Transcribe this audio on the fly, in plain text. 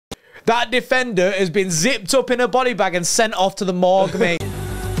That defender has been zipped up in a body bag and sent off to the morgue, mate.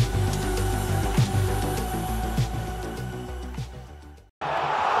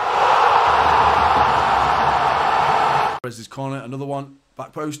 Where's this corner? Another one.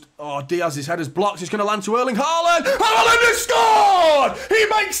 Back post. Oh, Diaz's head is blocked. It's going to land to Erling Haaland. Haaland has scored! He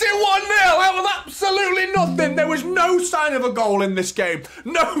makes it 1-0 out of absolutely nothing. There was no sign of a goal in this game.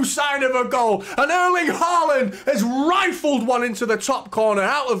 No sign of a goal. And Erling Haaland has rifled one into the top corner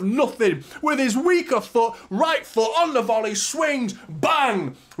out of nothing with his weaker foot, right foot on the volley, swings,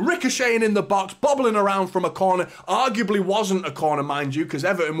 bang! Ricocheting in the box, bobbling around from a corner. Arguably wasn't a corner, mind you, because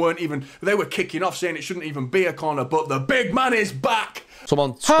Everton weren't even, they were kicking off saying it shouldn't even be a corner, but the big man is back.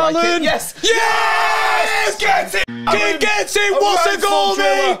 Someone strike it. Yes! Yes! Get it! Get it! What's a goal,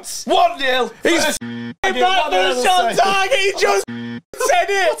 mate? 1-0. He's back for a shot target. He just said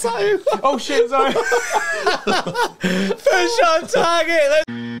it. What's that? Oh shit! Sorry. First shot target.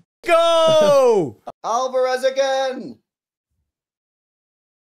 Let's go. Alvarez again.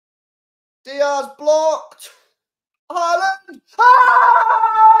 Diaz blocked. Haaland.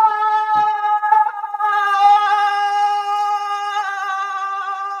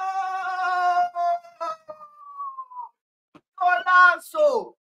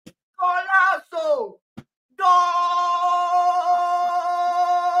 Golazo! Golazo! Goal!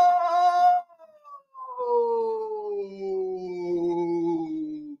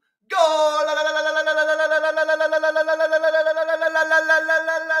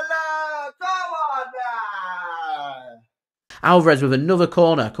 Alvarez with another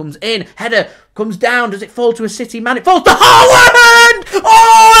corner, comes in, header, comes down, does it fall to a City man? It falls to Haaland!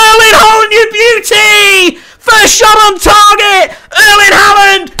 Oh, Erling Haaland, you beauty! First shot on target! Erling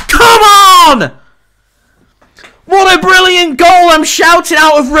Haaland, come on! What a brilliant goal, I'm shouting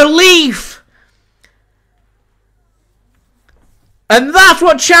out of relief! And that's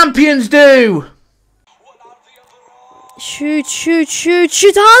what champions do! Shoot, shoot, shoot,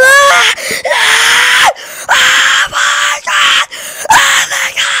 shoot, Haaland! Oh my God!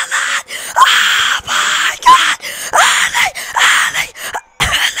 Erling Haaland! Oh my God! Erling, Erling,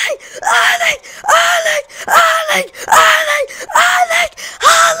 Erling, Erling, Erling, Erling, Erling, Erling,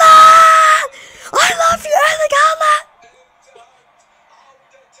 Haaland! I love you, Erling Haaland!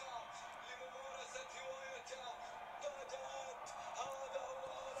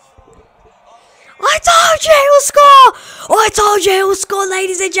 I told you he will score! I told you he will score,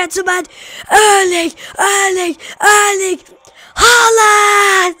 ladies and gentlemen! Erling, Erling, Erling,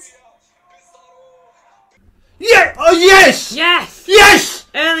 Haaland! Yeah! Oh yes! Yes! Yes!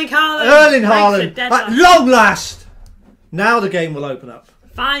 Erling Haaland! Erling Haaland! At long last! Now the game will open up.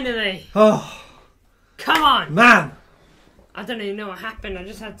 Finally! Oh, come on! man! I don't even know what happened. I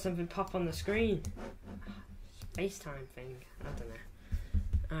just had something pop on the screen. FaceTime thing. I don't know.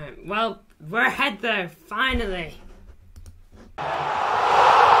 Alright, well, we're ahead though, finally.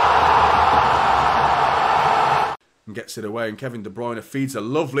 And gets it away, and Kevin De Bruyne feeds a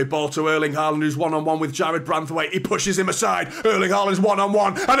lovely ball to Erling Haaland, who's one-on-one with Jared Branthwaite. He pushes him aside. Erling Haaland's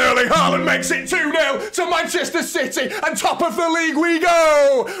one-on-one, and Erling Haaland makes it 2-0 to Manchester City, and top of the league we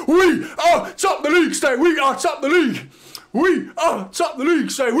go! We are top the league, say we are top the league! We are top the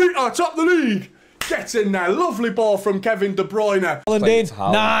league, say we are top the league! Get in there, lovely ball from Kevin De Bruyne. Haaland in,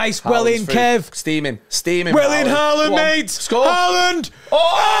 nice, well in, Kev. Steaming, steaming. Well in, Haaland, mate. Score. Haaland! Oh!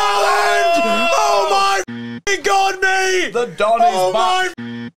 Haaland! Oh my God, mate! The Don is back.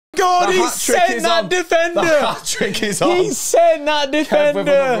 My God, he's sent that defender. The hat-trick is on. He's sent that defender. Kev with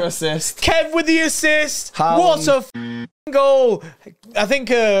another assist. Kev with the assist. Haaland. What a goal. I think...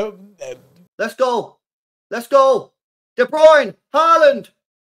 Let's go. Let's go. De Bruyne. Haaland.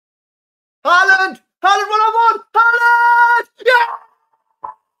 Haaland! Haaland 1-on-1! Haaland! Yeah!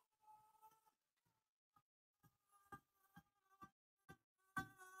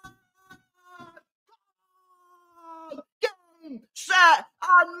 Game, set,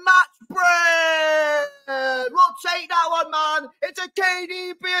 and match break! We'll take that one, man! It's a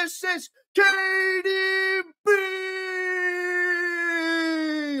KDB assist! KDB!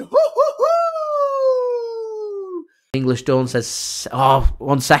 Hoo-hoo-hoo! English Dawn says, oh,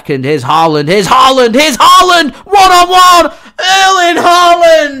 1 second, here's Haaland, here's Haaland, here's Haaland, one-on-one, Erling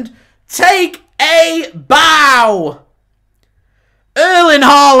Haaland, take a bow. Erling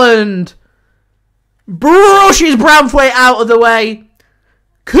Haaland brushes Branthwaite out of the way,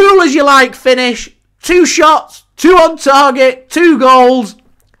 cool as you like finish, 2 shots, 2 on target, 2 goals,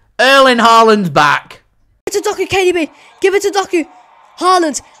 Erling Haaland's back. Give it to Doku, KDB, give it to Doku.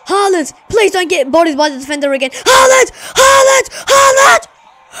 Haaland, Haaland, please don't get bodied by the defender again. Haaland, Haaland, Haaland,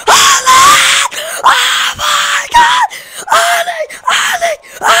 Haaland! Oh my God! Erling, Erling,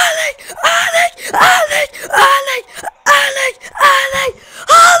 Erling,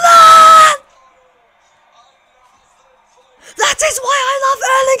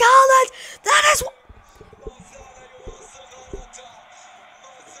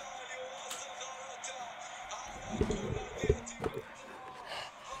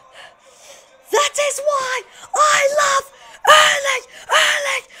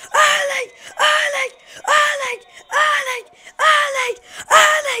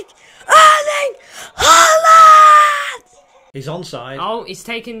 He's onside. Oh, he's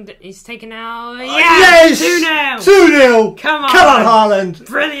taken out. Yes! 2-0. 2-0. Come on. Come on, Haaland.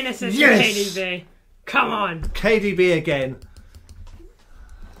 Brilliant assist from KDB. Come on. KDB again.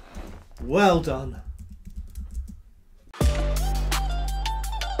 Well done.